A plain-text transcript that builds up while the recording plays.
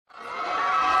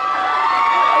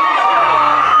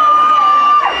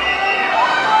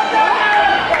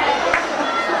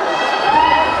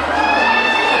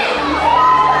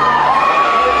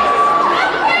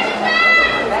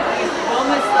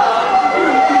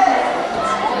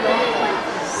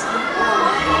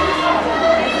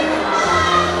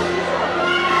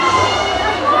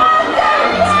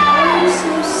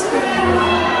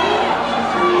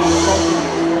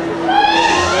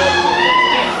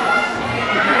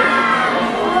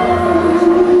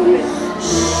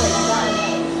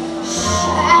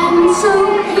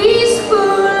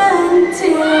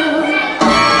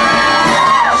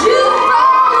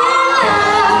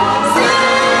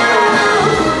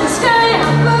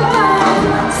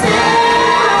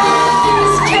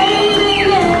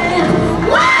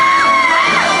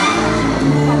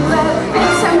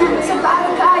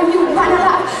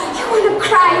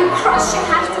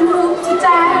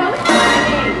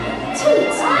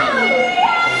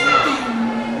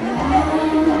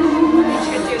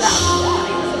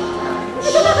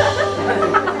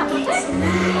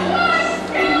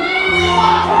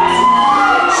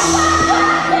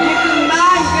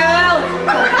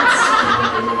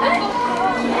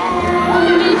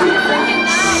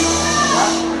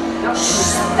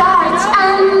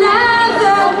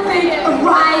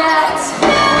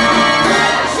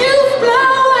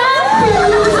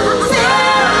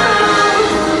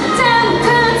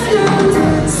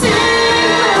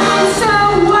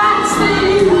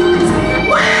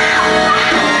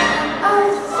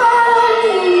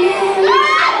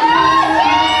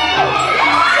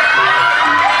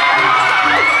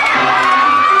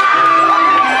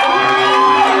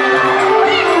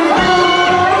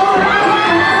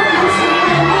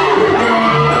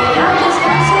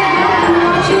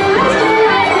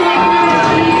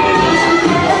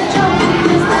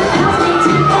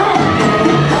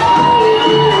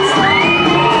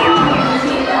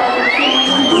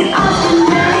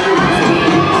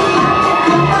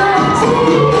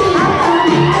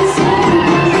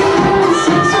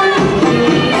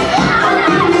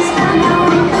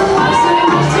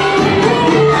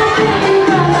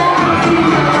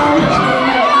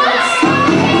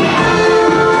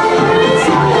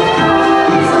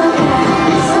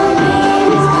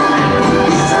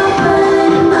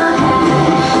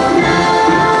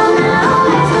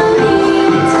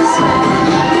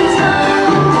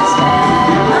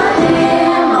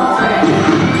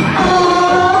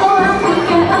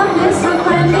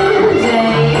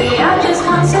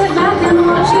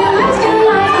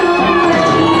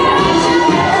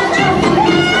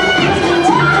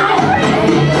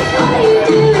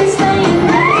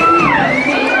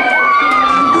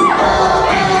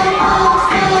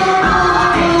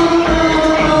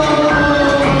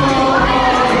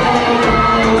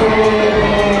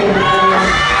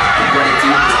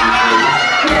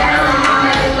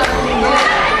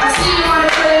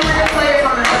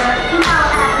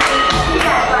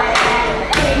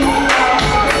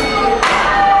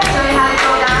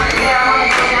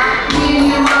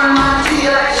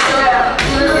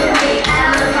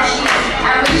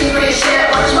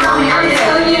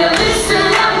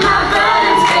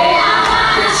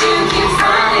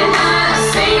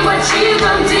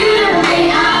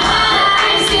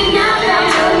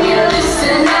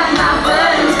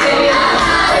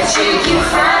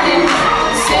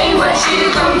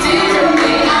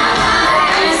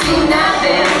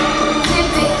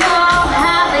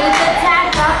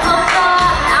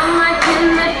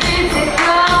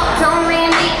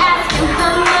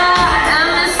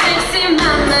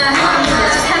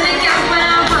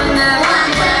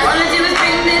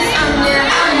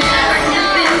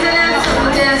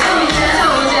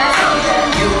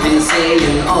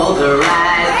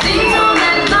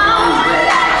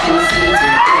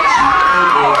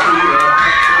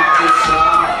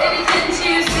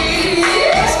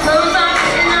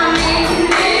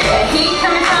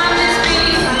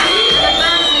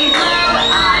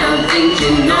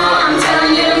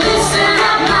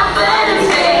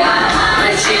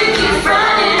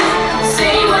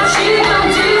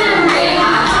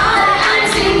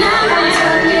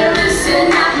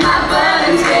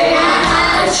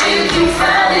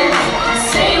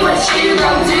you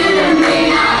gon' do to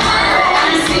me?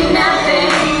 I see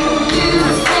nothing. You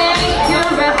say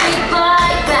you're a big boy,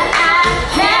 but I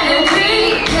can't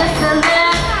agree. Just a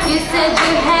look, you said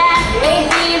you had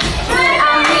 18, but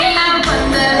I mean I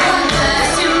wonder.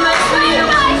 It's too much for you to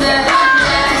wonder.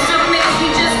 So make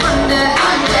you just wonder.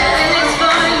 And it's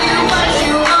for you what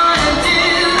you wanna do.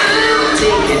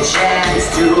 Take a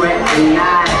chance to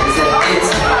recognize that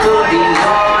it's could be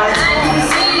hard. I can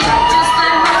see, just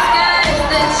like most guys,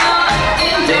 that you're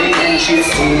in Baby, can't you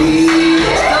see?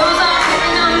 clothes are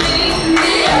picking on me.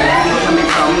 Coming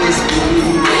from this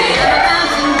blue. I'm about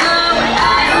to know what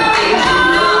I don't think you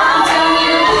know. I'm telling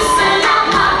you, listen up,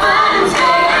 my buttons,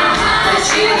 babe. But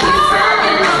you keep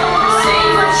frowning. Say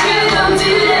what you gon'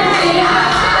 do to me.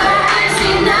 I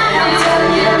see nothing. I'm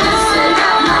telling you, listen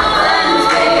up, my buttons,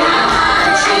 babe.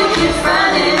 But you keep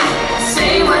frowning.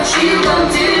 Say what you gon'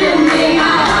 do to me.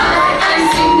 I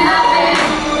see nothing.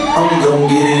 I'm gon'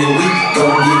 get it and we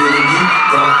gon' get it and you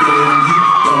gon' feel it and you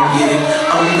gon' get it.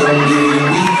 I'm gon' get it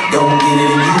and we gon' get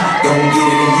it and you gon'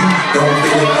 get it and you gon'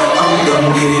 feel it. I'm gon'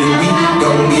 get it and we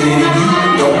gon' get it and you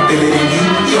gon' feel it and you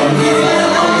gon' get it.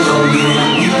 I'm gon' get it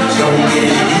and you gon' get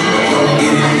it and you gon'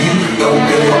 get it and you gon'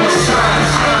 feel it. Shine,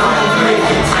 I'm make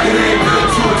it. It ain't good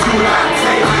to a two, I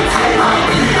take it. I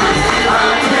get it, I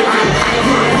flip it.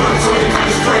 Put so you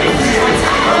can straight get it.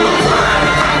 I look blind,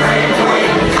 I ain't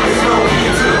waiting. There's no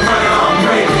end to the money I'm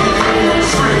making.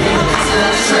 Shrinking,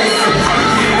 chasing,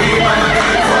 give me money,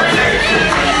 coordination.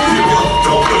 If you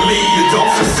don't believe, you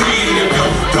don't succeed. If you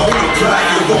don't apply,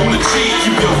 you won't achieve.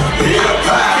 Keep your head up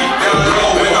high, keep down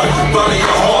low, and I'll follow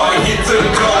your heart and get to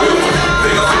the goal.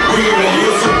 There's a real and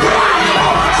here's some bright.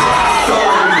 So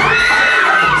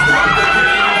stop the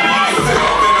game, be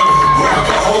yourself, and grab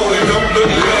a hold and don't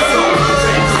look left. So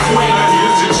take the swing, and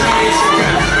here's your chance. You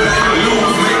got nothing to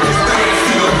lose, make it stand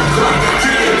still. Clock the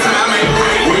kid, time ain't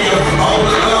ready. When you're all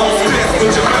alone, that's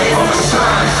what you make. I'ma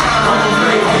shine, I'ma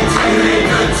make it. It ain't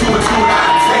nothing to it, I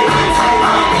take it.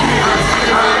 I get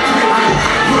it, I flip it.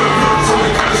 Put so we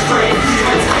got it straight, get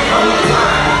it. I'm a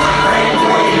blind, I ain't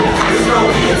waiting. There's no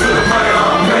end to the money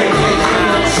I'm making.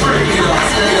 Shrinking,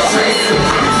 chasing,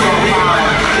 give me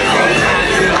money.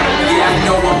 Yeah, I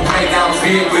know I'm right, I was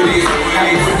here for this.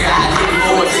 I ain't forgot, looking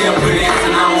for a tip for this.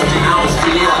 And I don't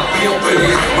feel I feel for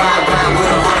this. Ride around with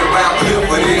a 100-round clip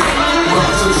for this. Run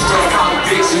to the stroke,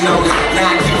 conviction notice.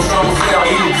 Now I keep a strong self,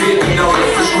 even living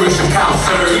notice. Prescription cough,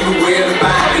 sir, even where to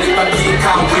buy it. If I get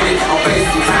caught with it, I'll face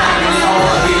some time. And it's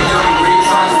hard being young and rich,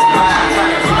 trying to survive.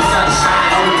 Trying to keep the sun to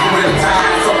shine, only do it at a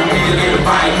time. So for me to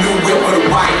everybody, new whip for the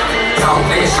white. Talk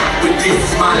that shit, but this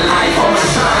is my life. I'ma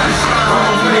shine,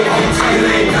 I'ma make it. It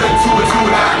ain't